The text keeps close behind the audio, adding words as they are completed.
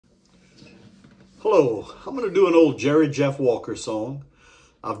Hello, I'm going to do an old Jerry Jeff Walker song.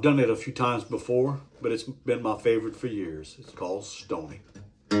 I've done it a few times before, but it's been my favorite for years. It's called Stoney.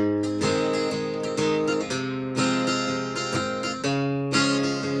 I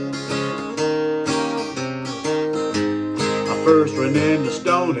first ran into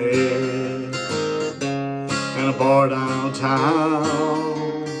Stoney in a bar downtown.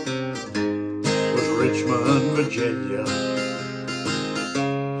 It was Richmond, Virginia,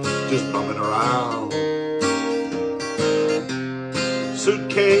 just bumming around.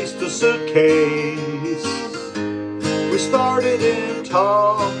 Suitcase to suitcase, we started in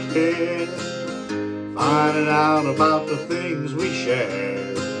talking, finding out about the things we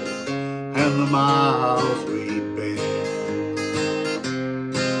shared and the miles we'd been.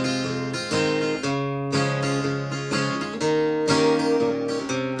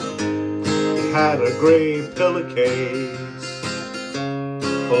 He had a gray pillowcase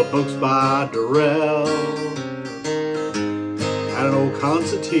full of books by Durrell, and an old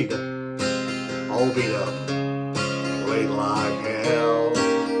concertina all beat up, played like hell,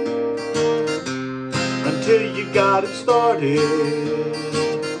 until you got it started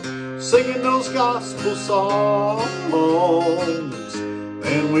singing those gospel songs.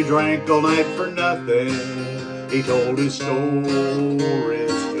 Then we drank all night for nothing. He told his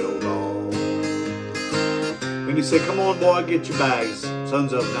stories till dawn. Then he said, "Come on, boy, get your bags.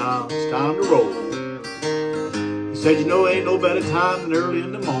 Sun's up now, it's time to roll." He said, "You know, ain't no better time than early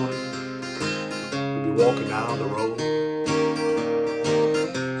in the morning. We'll be walking down the road,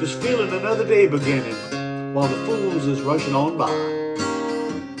 just feeling another day beginning while the fools is rushing on by."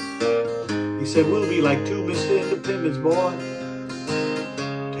 He said, "We'll be like two Mr. Independents, boy,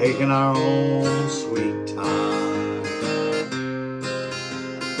 taking our own sweet time."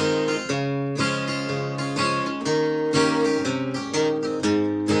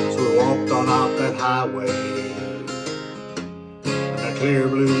 On out that highway in a clear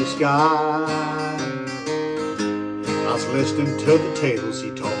blue sky, I was listening to the tales he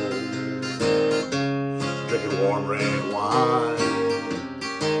told, drinking warm red wine.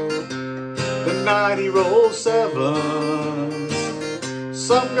 The night he rolled sevens,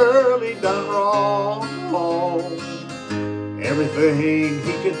 some girl he done wrong, everything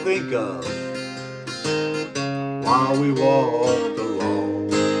he could think of while we walked along.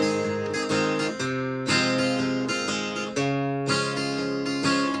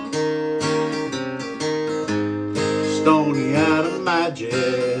 Stoney had a magic,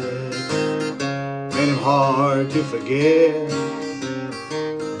 made him hard to forget.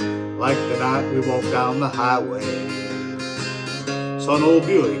 Like the night we walked down the highway, saw an old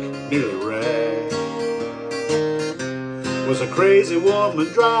Buick nearly wrecked. Was a crazy woman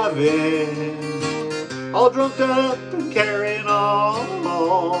driving, all drunk up and carrying on,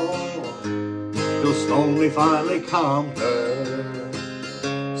 till Stoney finally calmed her,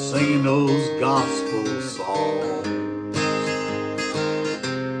 singing those gospel songs.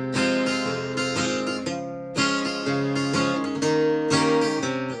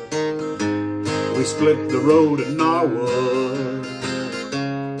 We split the road at Norwood.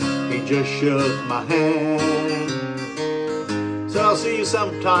 He just shook my hand, said, "I'll see you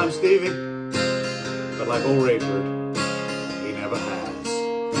sometime, Stevie," but like old Rayford, he never has.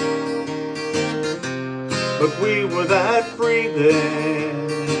 But we were that free then,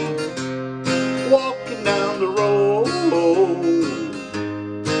 walking down the road,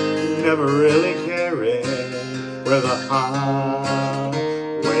 never really caring where the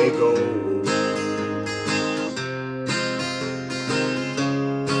highway goes.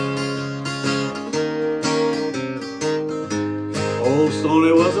 Old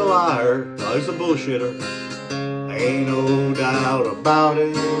Stoney was a liar, he's a bullshitter, ain't no doubt about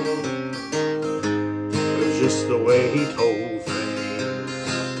it. It was just the way he told things,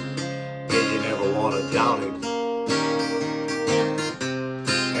 made you never want to doubt it.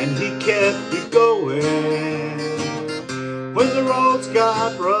 And he kept you going when the roads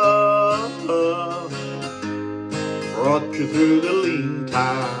got rough, brought you through the lean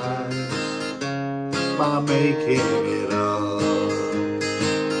times by making it up.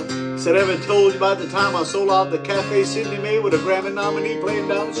 Said, "Ever told you about the time I sold out the Cafe Sidney Mae with a Grammy nominee playing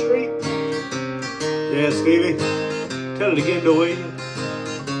down the street?" "Yeah, Stevie, tell it again, will you?"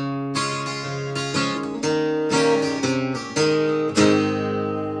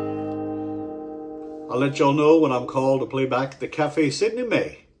 I'll let y'all know when I'm called to play back at the Cafe Sidney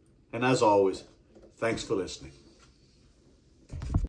Mae. And as always, thanks for listening.